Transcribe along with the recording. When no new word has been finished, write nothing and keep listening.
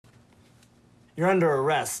You're under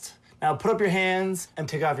arrest. Now put up your hands and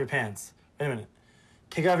take off your pants. Wait a minute.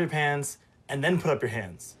 Take off your pants and then put up your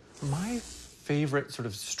hands. My favorite sort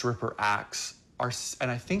of stripper acts are, and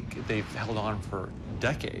I think they've held on for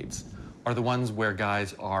decades, are the ones where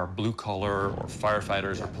guys are blue collar or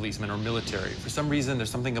firefighters or policemen or military. For some reason, there's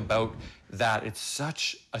something about that. It's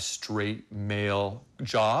such a straight male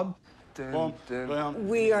job.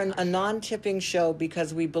 We are a non-tipping show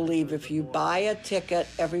because we believe if you buy a ticket,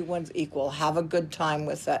 everyone's equal. Have a good time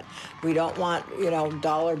with it. We don't want, you know,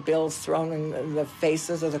 dollar bills thrown in the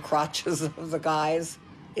faces or the crotches of the guys.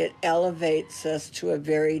 It elevates us to a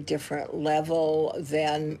very different level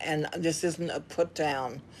than, and this isn't a put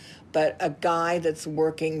down, but a guy that's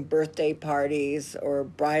working birthday parties or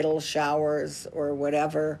bridal showers or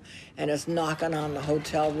whatever and is knocking on the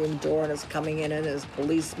hotel room door and is coming in his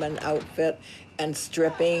policeman outfit and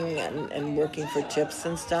stripping and working for tips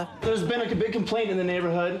and stuff. There's been a big complaint in the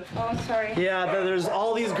neighborhood. Oh, sorry. Yeah, there's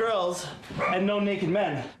all these girls and no naked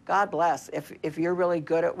men. God bless. If you're really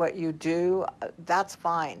good at what you do, that's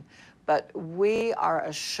fine. But we are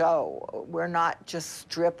a show. We're not just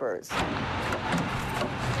strippers.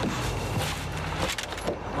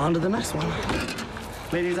 On to the next one.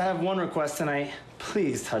 Ladies, I have one request tonight.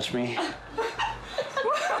 Please touch me.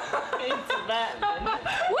 It's that.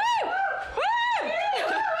 Woo!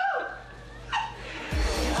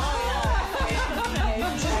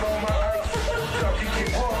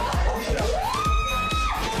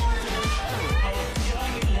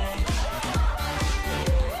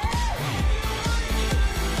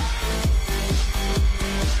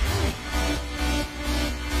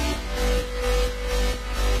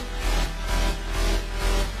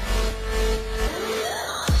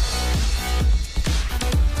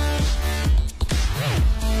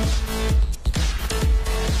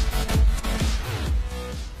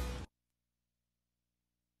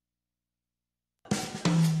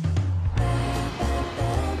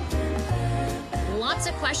 Lots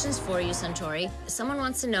of questions for you, Suntory. Someone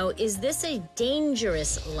wants to know, is this a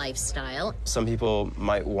dangerous lifestyle? Some people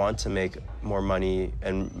might want to make more money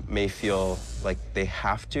and may feel like they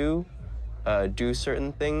have to do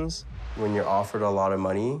certain things. When you're offered a lot of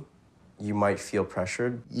money, you might feel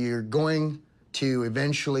pressured. You're going to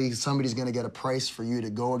eventually, somebody's going to get a price for you to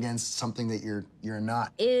go against something that you're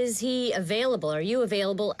not. Is he available? Are you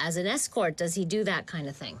available as an escort? Does he do that kind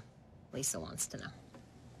of thing? Lisa wants to know.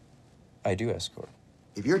 I do escort.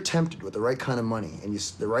 If you're tempted with the right kind of money and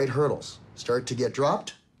the right hurdles start to get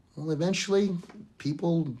dropped, well, eventually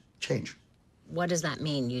people change. What does that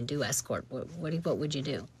mean, you do escort? What would you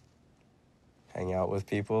do? Hang out with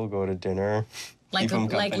people, go to dinner, Like keep them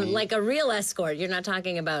company. like a real escort. You're not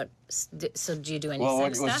talking about, so do you do any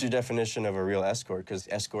sex stuff? What's your definition of a real escort? Because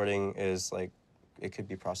escorting is like, it could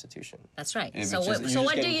be prostitution. That's right. It's So just-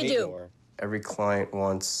 what do getting you paid do? more. Every client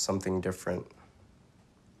wants something different.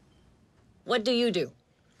 What do you do?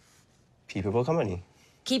 Keep people company.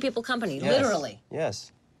 Keep people company, Yes. literally.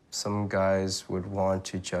 Yes. Some guys would want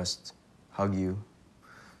to just hug you.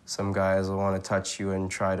 Some guys will want to touch you and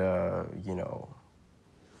try to, you know,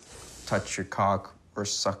 touch your cock or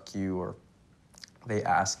suck you, or they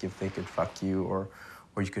ask if they could fuck you, or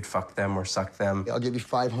you could fuck them or suck them. I'll give you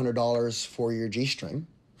 $500 for your G-string,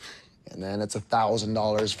 and then it's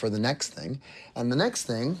 $1,000 for the next thing. And the next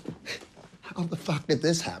thing, how the fuck did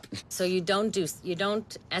this happen? So you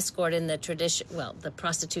don't escort in the tradition, well, the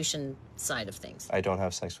prostitution side of things. I don't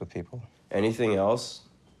have sex with people. Anything else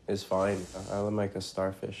is fine. I'm like a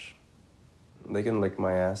starfish. They can lick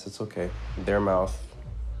my ass, it's okay. Their mouth,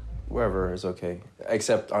 wherever is okay.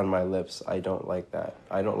 Except on my lips, I don't like that.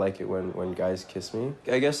 I don't like it when guys kiss me.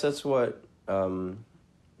 I guess that's what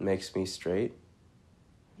makes me straight.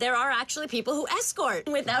 There are actually people who escort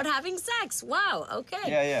without having sex. Wow, okay.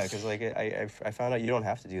 Yeah, because like I found out you don't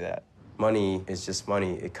have to do that. Money is just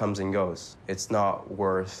money. It comes and goes. It's not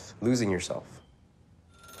worth losing yourself.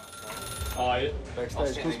 Oh, yeah.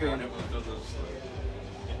 Backstage.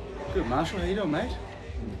 Good, Marshall. How you doing, mate?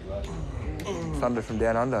 Thunder from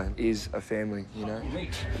Down Under is a family, you know.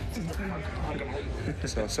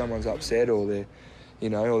 So if someone's upset or they're, you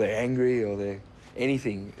know, or they're angry or they're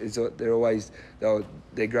anything,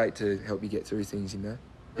 they're great to help you get through things, you know.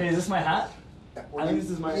 Hey, is this my hat? I think this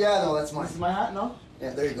is my. Yeah, no, that's mine. This is my hat, no?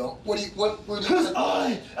 Yeah, there you go. What? Because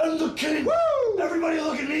I am the king. Woo! Everybody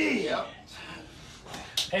look at me. Yep.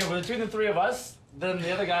 Hey, between the three of us, then the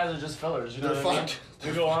other guys are just fillers. You know They're what I mean? fucked.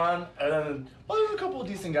 We go on, and then there's a couple of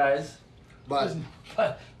decent guys, But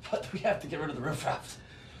we have to get rid of the riffraff.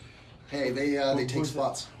 hey, they take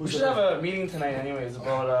spots. We should have a meeting tonight, anyways,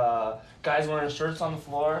 about guys wearing shirts on the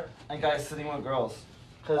floor and guys sitting with girls.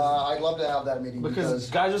 I'd love to have that meeting because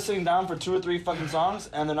guys are sitting down for 2 or 3 fucking songs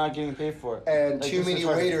and they're not getting paid for it. And like, too many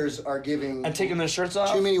waiters are giving... And taking their shirts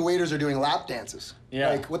off? Too many waiters are doing lap dances. Yeah.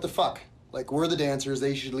 Like, what the fuck? Like, we're the dancers,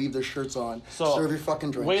 they should leave their shirts on, serve your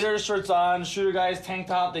fucking drinks. Waiters, shirts on, shooter guys, tank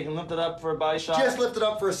top, they can lift it up for a body shot. Just lift it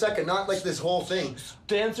up for a second, not like this whole thing.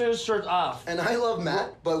 Dancers, shirts off. And I love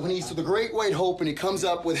Matt, but when he's the great white hope and he comes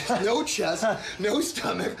up with no chest, no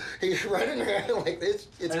stomach, he's running around like this.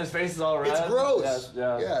 And his face is all red. It's gross.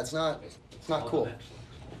 Yeah, it's not cool.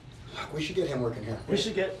 We should get him working here. We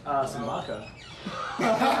should get some vodka.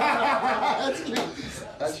 That's true.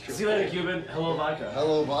 That's true. See you later, Cuban. Hello, vodka.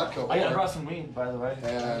 Hello, vodka. I brought some weed, by the way.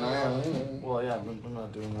 And I am. Well, yeah, I'm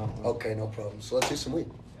not doing that one. Okay, no problem. So let's do some weed.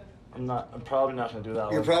 I'm probably not gonna do that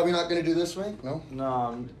one. You're probably not gonna do this way? No? No,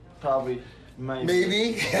 I'm probably, maybe.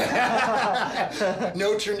 Maybe?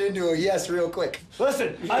 No turned into a yes real quick.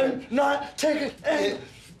 Listen, I'm not taking any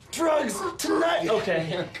drugs tonight.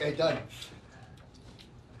 Okay. Okay, done.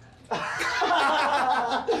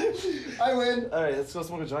 I win. All right, let's go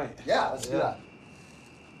smoke a joint. Yeah, let's do that.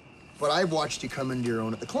 But I've watched you come into your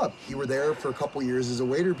own at the club. You were there for a couple years as a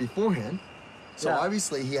waiter beforehand. So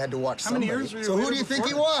obviously he had to watch somebody. How many years were you So who do you think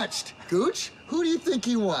he watched? Gooch? Who do you think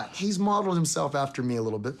he watched? He's modeled himself after me a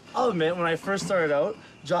little bit. I'll admit, when I first started out,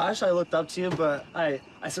 Josh, I looked up to you, but I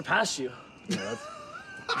surpassed you. Yeah,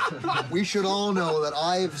 we should all know that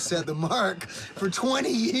I've set the mark for 20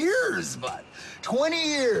 years, bud. 20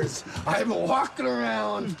 years. I've been walking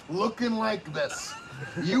around looking like this.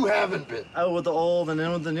 You haven't been. Out with the old and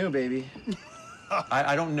in with the new, baby.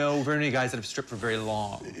 I don't know very many guys that have stripped for very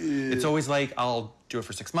long. It's always like, I'll do it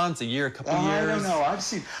for 6 months, a year, a couple years. I don't know.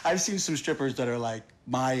 I've seen some strippers that are like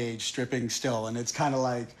my age stripping still, and it's kind of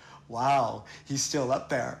like, wow, he's still up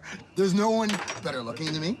there. There's no one better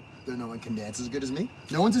looking than me. There's no one can dance as good as me.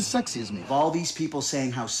 No one's as sexy as me. All these people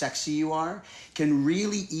saying how sexy you are can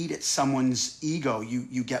really eat at someone's ego.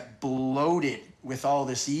 You get bloated with all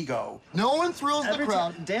this ego. No one thrills the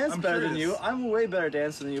crowd. Dance better than you. I'm a way better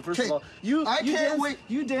dancer than you. First of all, you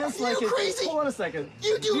dance like you crazy. Hold on a second.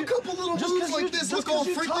 You do a couple little moves like this. Look all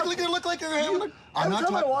freaky. Look like you're having a... Every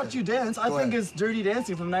time I watch you dance, I think it's Dirty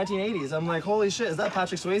Dancing from the 1980s. I'm like, holy shit, is that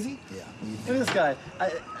Patrick Swayze? Yeah. Look at this guy.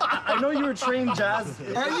 I know you were trained jazz.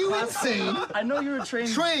 Are you insane? I know you were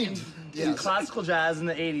trained in classical jazz in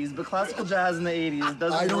the 80s, but classical jazz in the 80s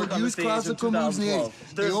doesn't work on the stage in 2012. I don't use classical moves in the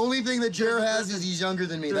 80s. The only thing that Jer has is he's younger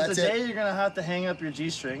than me. That's it. There's a day you're gonna have to hang up your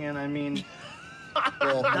G-string, and I mean,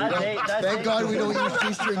 well, thank God we don't use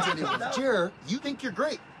G-strings anymore. Jer, you think you're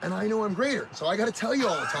great, and I know I'm greater, so I gotta tell you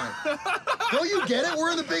all the time. Don't you get it?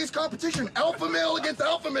 We're in the biggest competition, alpha male against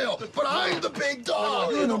alpha male, but I'm the big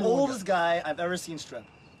dog. You're the oldest guy I've ever seen strip.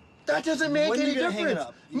 That doesn't make any difference.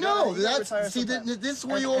 No, this is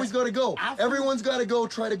where you always got to go. Everyone's got to go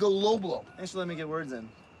try to go low blow. Thanks for letting me get words in.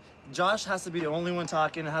 Josh has to be the only one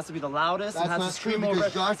talking. It has to be the loudest. That's it has not to scream true over.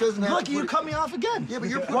 because Josh doesn't have. Look, you cut me off again. Yeah, but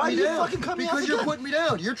you're putting me down. Why are you fucking cut me off again? Because you're putting me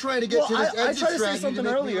down. You're trying to get to this exit I tried to say strategy something to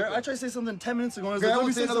make earlier. me I tried to say something 10 minutes ago. Okay, let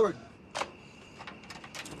me say another word.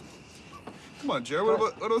 Come on, Jared.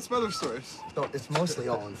 What about some other stories? No, it's mostly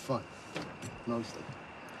all in fun. Mostly.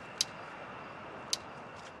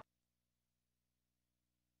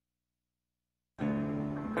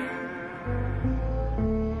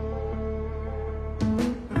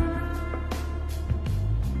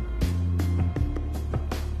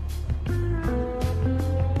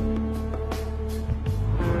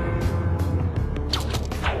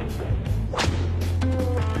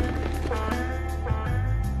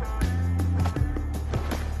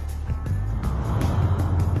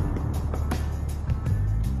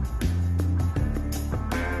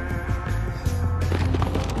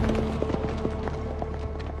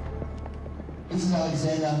 Listen,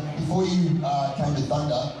 Alexander, before you came to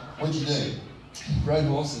Thunder, what'd you do? Rode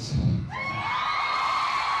horses.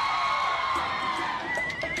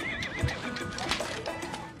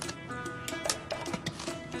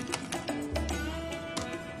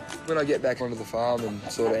 When I get back onto the farm and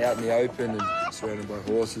sort of out in the open and surrounded by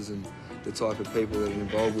horses and the type of people that are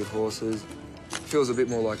involved with horses, it feels a bit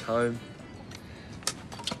more like home.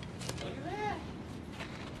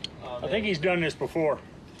 I think he's done this before.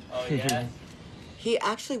 Oh, yeah? He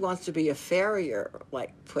actually wants to be a farrier,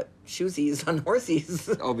 like put shoesies on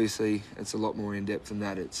horses. Obviously, it's a lot more in-depth than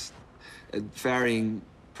that. Farrieing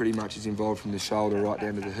pretty much is involved from the shoulder right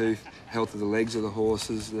down to the hoof, health of the legs of the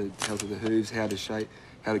horses, the health of the hooves, how to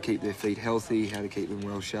keep their feet healthy, how to keep them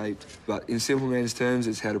well-shaped. But in simple man's terms,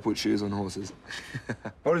 it's how to put shoes on horses.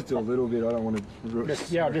 I'll just do a little bit. I don't want to...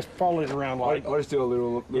 Just follow it around like... I'll just do a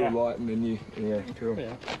little light and then you... Yeah, cool.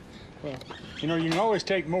 Yeah. Well, you know, you can always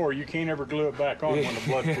take more. You can't ever glue it back on when the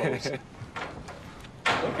blood flows.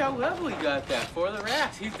 how level he got that for the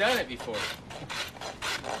racks. He's done it before.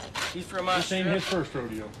 He's from Australia. This ain't his first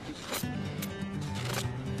rodeo.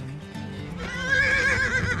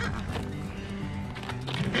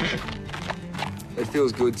 It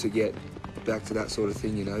feels good to get back to that sort of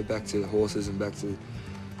thing, you know, back to horses and back to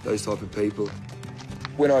those type of people.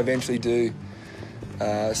 When I eventually do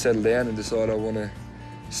settle down and decide I want to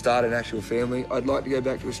start an actual family, I'd like to go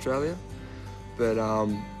back to Australia, but I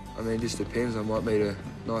mean, it just depends. I might meet a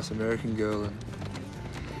nice American girl and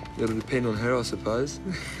it'll depend on her, I suppose.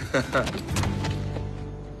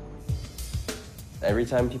 Every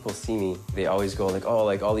time people see me, they always go like, oh,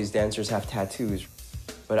 like all these dancers have tattoos.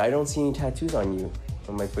 But I don't see any tattoos on you.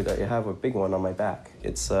 I'm like, but I have a big one on my back.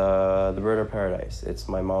 It's the bird of paradise. It's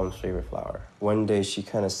my mom's favorite flower. One day she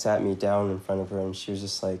kind of sat me down in front of her and she was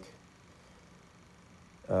just like,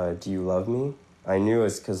 do you love me? I knew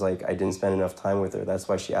it's because like I didn't spend enough time with her. That's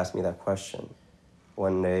why she asked me that question.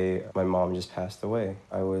 One day, my mom just passed away.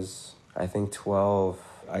 I was, I think, 12.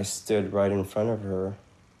 I stood right in front of her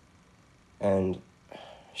and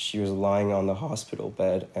she was lying on the hospital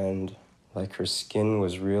bed and like her skin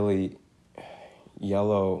was really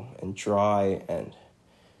yellow and dry and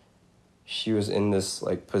she was in this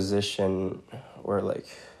like position where like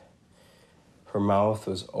her mouth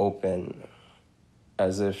was open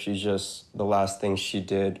as if she just, the last thing she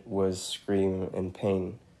did was scream in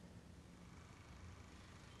pain.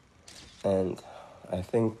 And I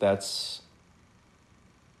think that's,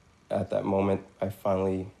 at that moment, I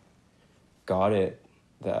finally got it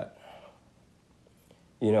that,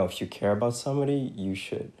 you know, if you care about somebody, you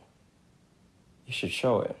should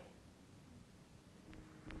show it.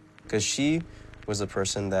 Because she was a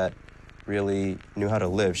person that really knew how to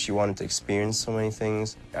live. She wanted to experience so many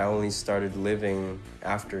things. I only started living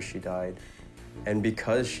after she died, and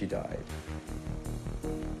because she died.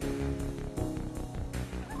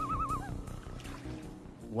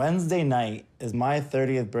 Wednesday night is my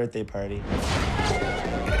 30th birthday party.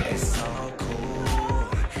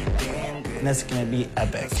 And it's gonna be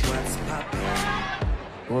epic.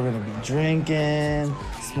 We're gonna be drinking,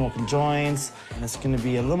 smoking joints, and it's gonna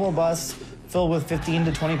be a limo bus filled with 15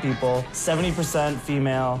 to 20 people, 70%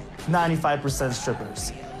 female, 95%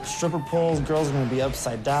 strippers. Stripper poles, girls are gonna be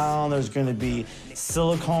upside down, there's gonna be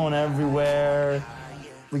silicone everywhere.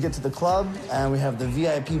 We get to the club and we have the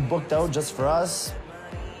VIP booked out just for us,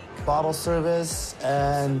 bottle service,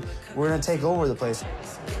 and we're gonna take over the place.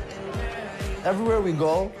 Everywhere we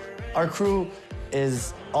go, our crew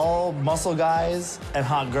is all muscle guys and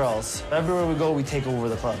hot girls. Everywhere we go, we take over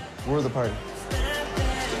the club. We're the party.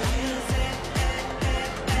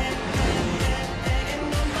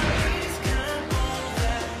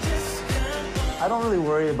 I don't really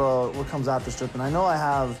worry about what comes after stripping. I know I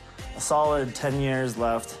have a solid 10 years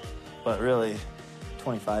left, but really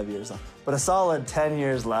 25 years left. But a solid 10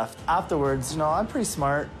 years left. Afterwards, you know, I'm pretty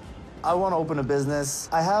smart. I want to open a business.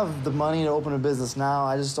 I have the money to open a business now.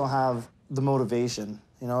 I just don't have the motivation.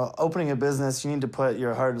 You know, opening a business, you need to put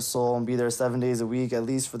your heart and soul and be there 7 days a week, at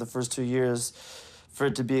least for the first 2 years, for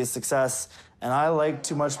it to be a success. And I like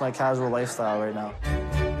too much my casual lifestyle right now.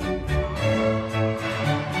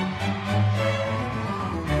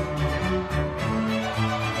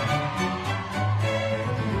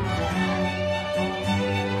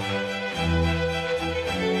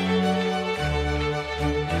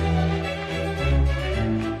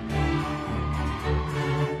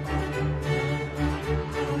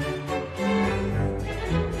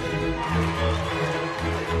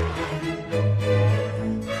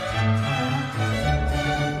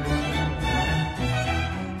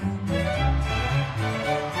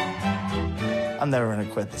 I'm never gonna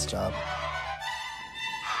quit this job.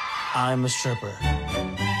 I'm a stripper.